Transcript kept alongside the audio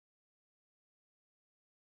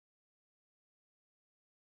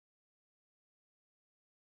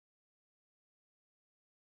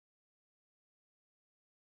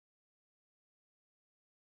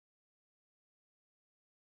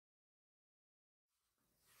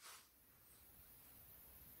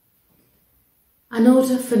An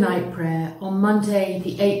order for night prayer on Monday,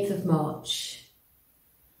 the 8th of March.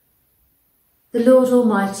 The Lord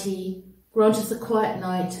Almighty grant us a quiet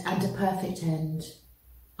night and a perfect end.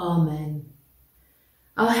 Amen.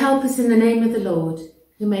 Our help is in the name of the Lord,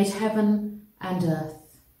 who made heaven and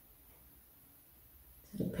earth.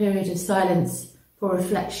 A period of silence for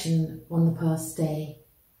reflection on the past day.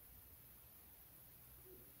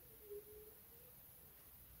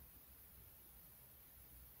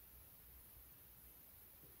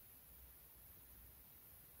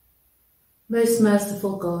 Most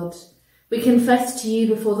merciful God, we confess to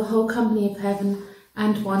you before the whole company of heaven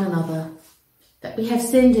and one another that we have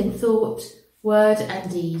sinned in thought, word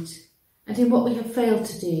and deed, and in what we have failed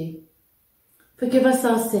to do. Forgive us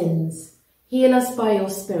our sins, heal us by your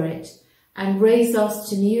Spirit, and raise us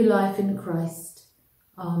to new life in Christ.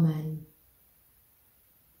 Amen.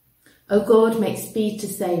 O God, make speed to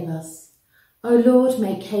save us. O Lord,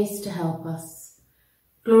 make haste to help us.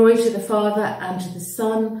 Glory to the Father, and to the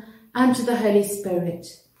Son, and to the Holy Spirit,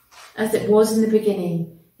 as it was in the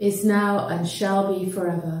beginning, is now, and shall be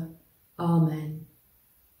forever. Amen.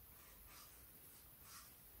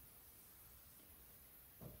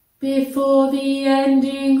 Before the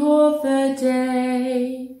ending of the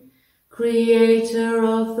day, Creator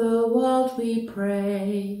of the world, we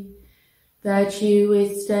pray, that you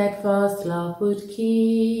with steadfast love would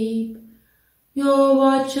keep your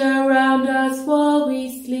watch around us while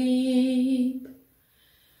we sleep.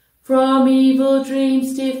 From evil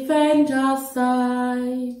dreams defend our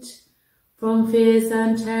sight, from fears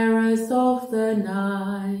and terrors of the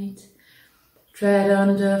night. Tread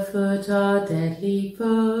underfoot our deadly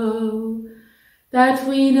foe, that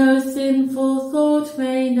we no sinful thought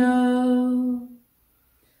may know.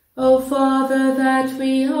 O Father, that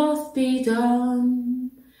we ask be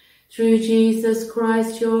done, through Jesus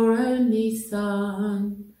Christ, your only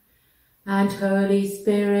Son, and Holy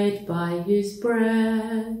Spirit, by whose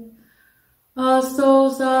breath our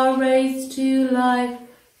souls are raised to life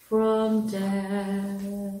from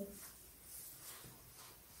death.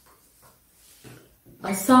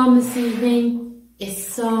 Our psalm this evening is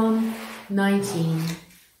Psalm 19.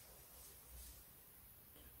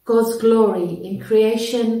 God's glory in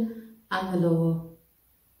creation and the law.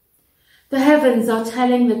 The heavens are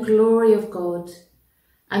telling the glory of God,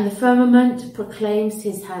 and the firmament proclaims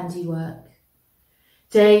his handiwork.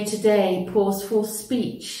 Day to day pours forth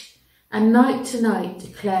speech, and night to night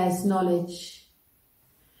declares knowledge.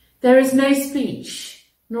 There is no speech,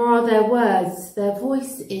 nor are there words, their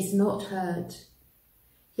voice is not heard.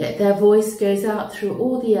 Yet their voice goes out through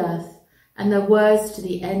all the earth, and their words to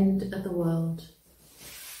the end of the world.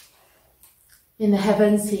 In the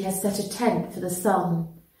heavens he has set a tent for the sun,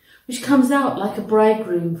 which comes out like a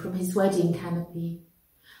bridegroom from his wedding canopy,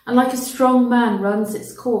 and like a strong man runs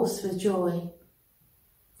its course with joy.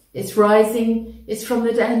 Its rising is from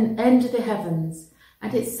the end of the heavens,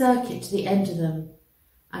 and its circuit to the end of them,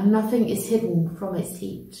 and nothing is hidden from its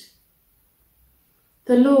heat.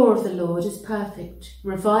 The law of the Lord is perfect,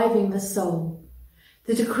 reviving the soul.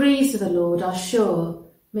 The decrees of the Lord are sure,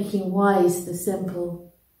 making wise the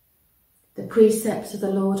simple. The precepts of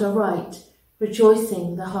the Lord are right,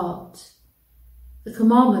 rejoicing the heart. The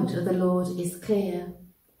commandment of the Lord is clear,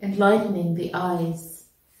 enlightening the eyes.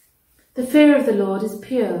 The fear of the Lord is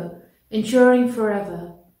pure, enduring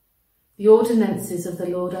forever. The ordinances of the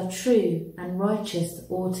Lord are true and righteous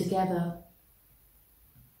altogether.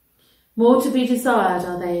 More to be desired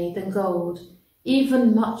are they than gold,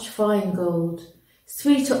 even much fine gold,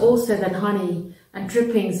 sweeter also than honey and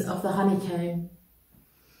drippings of the honeycomb.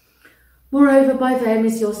 Moreover, by them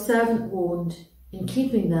is your servant warned. In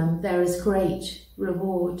keeping them there is great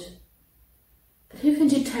reward. But who can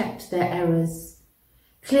detect their errors?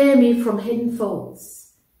 Clear me from hidden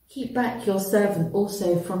faults. Keep back your servant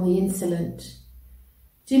also from the insolent.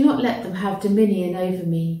 Do not let them have dominion over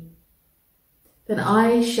me. Then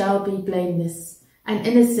I shall be blameless and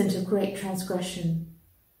innocent of great transgression.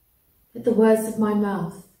 Let the words of my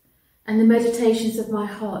mouth and the meditations of my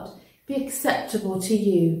heart be acceptable to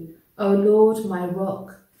you, O Lord, my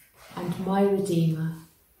rock and my Redeemer.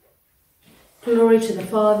 Glory to the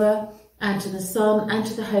Father, and to the Son, and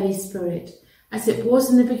to the Holy Spirit, as it was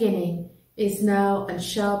in the beginning, is now, and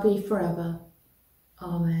shall be forever.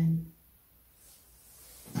 Amen.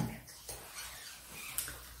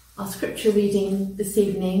 Our scripture reading this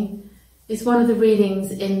evening is one of the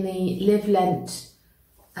readings in the Live Lent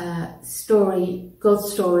story,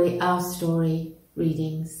 God's Story, Our Story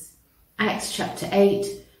readings. Acts chapter 8,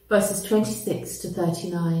 verses 26 to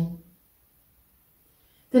 39.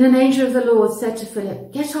 Then an angel of the Lord said to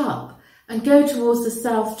Philip, "Get up and go towards the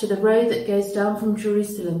south to the road that goes down from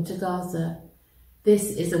Jerusalem to Gaza."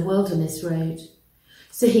 This is a wilderness road."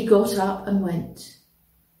 So he got up and went.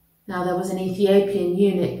 Now there was an Ethiopian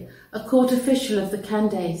eunuch, a court official of the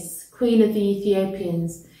Candace, queen of the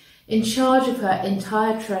Ethiopians, in charge of her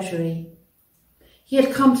entire treasury. He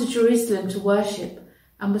had come to Jerusalem to worship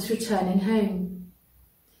and was returning home.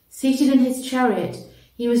 Seated in his chariot,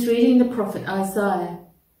 he was reading the prophet Isaiah.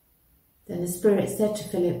 Then the Spirit said to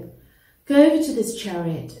Philip, "Go over to this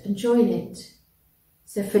chariot and join it."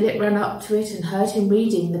 So Philip ran up to it and heard him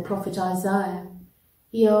reading the prophet Isaiah.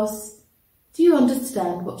 He asked, "Do you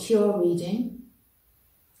understand what you are reading?"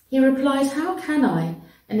 He replied, "How can I,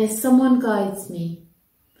 unless someone guides me?"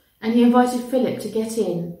 And he invited Philip to get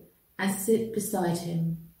in and sit beside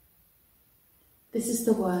him. This is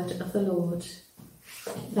the word of the Lord.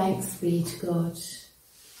 Thanks be to God.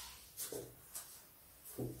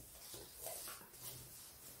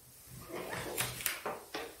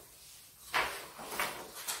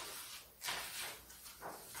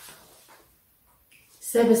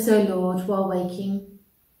 Save us, O Lord, while waking,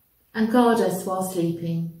 and guard us while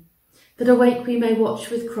sleeping, that awake we may watch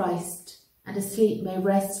with Christ, and asleep may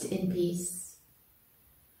rest in peace.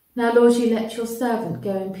 Now, Lord, you let your servant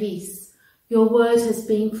go in peace. Your word has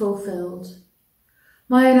been fulfilled.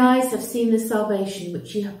 My own eyes have seen the salvation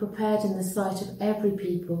which you have prepared in the sight of every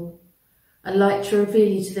people, a light to reveal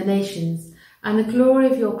you to the nations, and the glory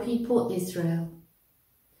of your people Israel.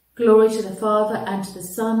 Glory to the Father, and to the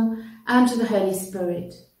Son, and to the Holy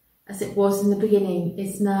Spirit, as it was in the beginning,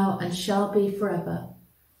 is now, and shall be forever.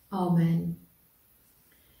 Amen.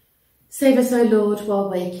 Save us, O Lord, while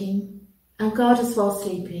waking, and guard us while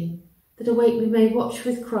sleeping, that awake we may watch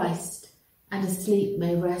with Christ, and asleep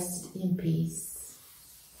may rest in peace.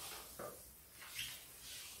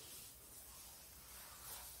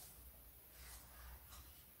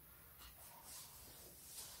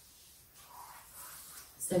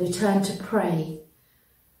 So we turn to pray.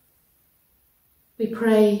 We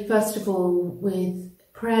pray, first of all, with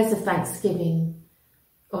prayers of thanksgiving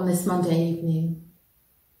on this Monday evening,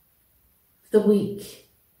 for the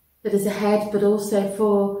week that is ahead, but also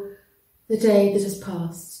for the day that has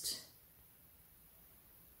passed.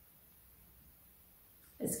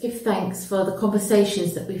 Let's give thanks for the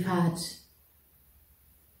conversations that we've had,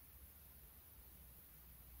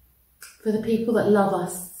 for the people that love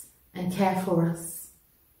us and care for us.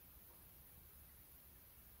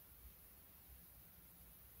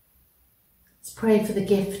 Pray for the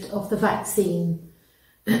gift of the vaccine,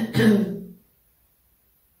 for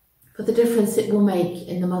the difference it will make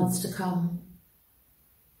in the months to come.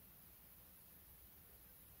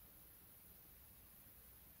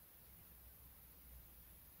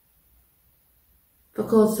 For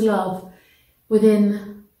God's love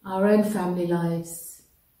within our own family lives.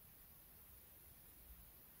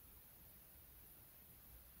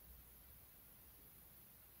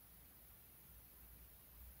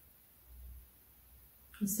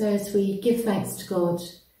 And so as we give thanks to God,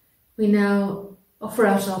 we now offer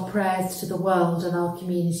out our prayers to the world and our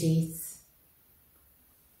communities.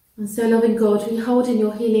 And so, loving God, we hold in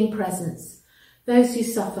your healing presence those who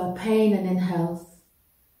suffer pain and in health,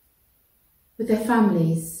 with their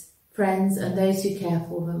families, friends, and those who care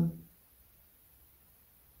for them.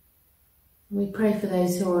 And we pray for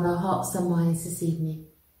those who are on our hearts and minds this evening.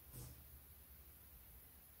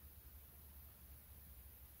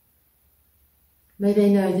 May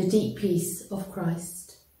they know the deep peace of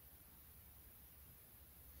Christ.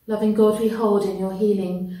 Loving God, we hold in your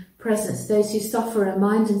healing presence those who suffer in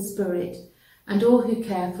mind and spirit, and all who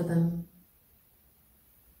care for them.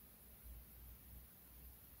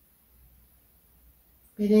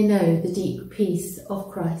 May they know the deep peace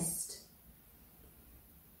of Christ.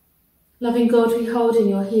 Loving God, we hold in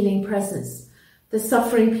your healing presence the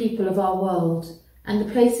suffering people of our world and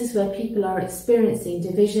the places where people are experiencing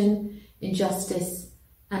division, injustice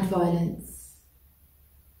and violence.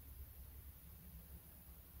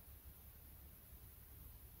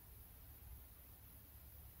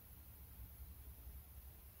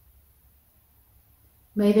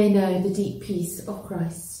 May they know the deep peace of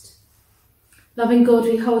Christ. Loving God,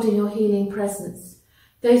 we hold in your healing presence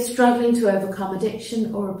those struggling to overcome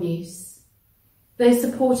addiction or abuse, those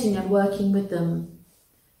supporting and working with them,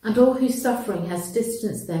 and all whose suffering has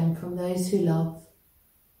distanced them from those who love.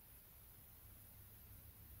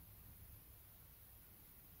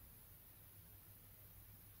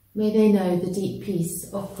 May they know the deep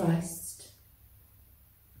peace of Christ.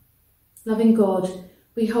 Loving God,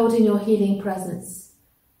 we hold in your healing presence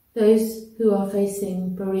those who are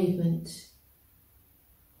facing bereavement,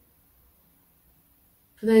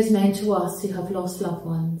 for those known to us who have lost loved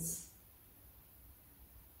ones.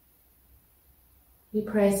 We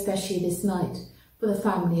pray especially this night for the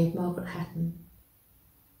family of Margaret Hatton.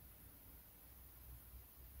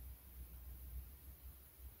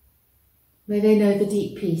 May they know the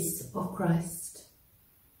deep peace of Christ.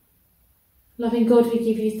 Loving God, we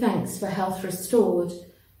give you thanks for health restored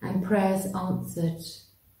and prayers answered.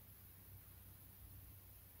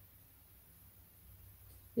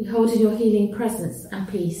 We hold in your healing presence and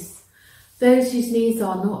peace those whose needs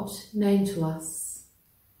are not known to us,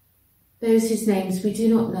 those whose names we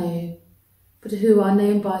do not know, but who are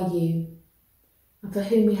known by you, and for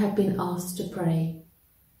whom we have been asked to pray.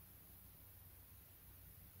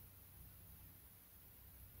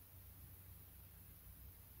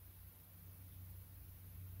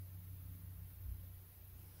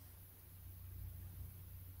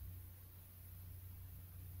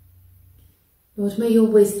 Lord, may your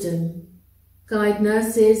wisdom guide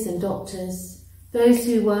nurses and doctors, those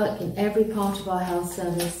who work in every part of our health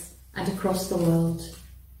service and across the world.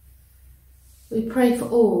 We pray for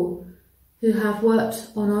all who have worked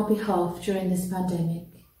on our behalf during this pandemic.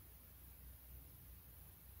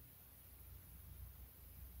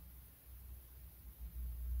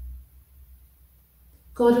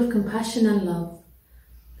 God of compassion and love,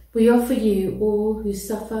 we offer you all who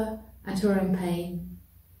suffer and who are in pain.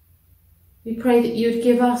 We pray that you would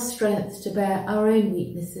give us strength to bear our own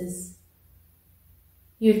weaknesses.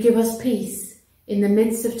 You would give us peace in the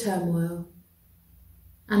midst of turmoil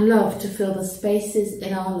and love to fill the spaces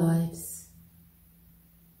in our lives.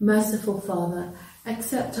 Merciful Father,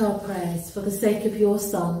 accept our prayers for the sake of your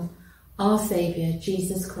Son, our Saviour,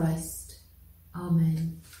 Jesus Christ.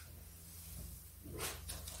 Amen.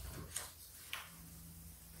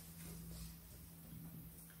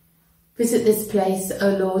 Visit this place, O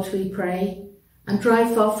Lord, we pray, and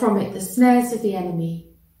drive far from it the snares of the enemy.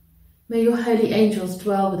 May your holy angels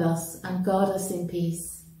dwell with us and guard us in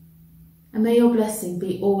peace. And may your blessing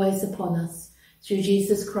be always upon us, through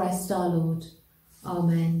Jesus Christ our Lord.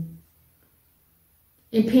 Amen.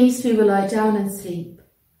 In peace we will lie down and sleep,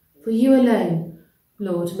 for you alone,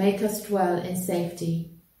 Lord, make us dwell in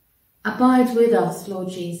safety. Abide with us, Lord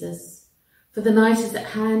Jesus, for the night is at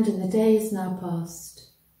hand and the day is now past.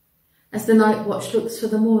 As the night watch looks for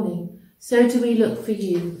the morning, so do we look for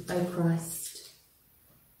you, O Christ.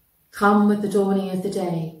 Come with the dawning of the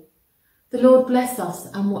day. The Lord bless us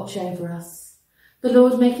and watch over us. The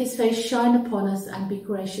Lord make his face shine upon us and be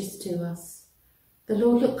gracious to us. The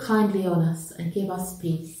Lord look kindly on us and give us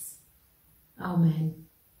peace. Amen.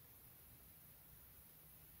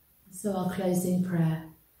 So our closing prayer.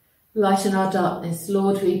 Lighten our darkness,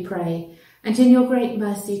 Lord, we pray, and in your great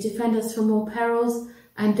mercy defend us from all perils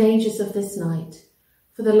and dangers of this night,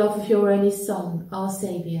 for the love of your only Son, our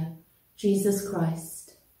Saviour, Jesus Christ.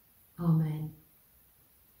 Amen.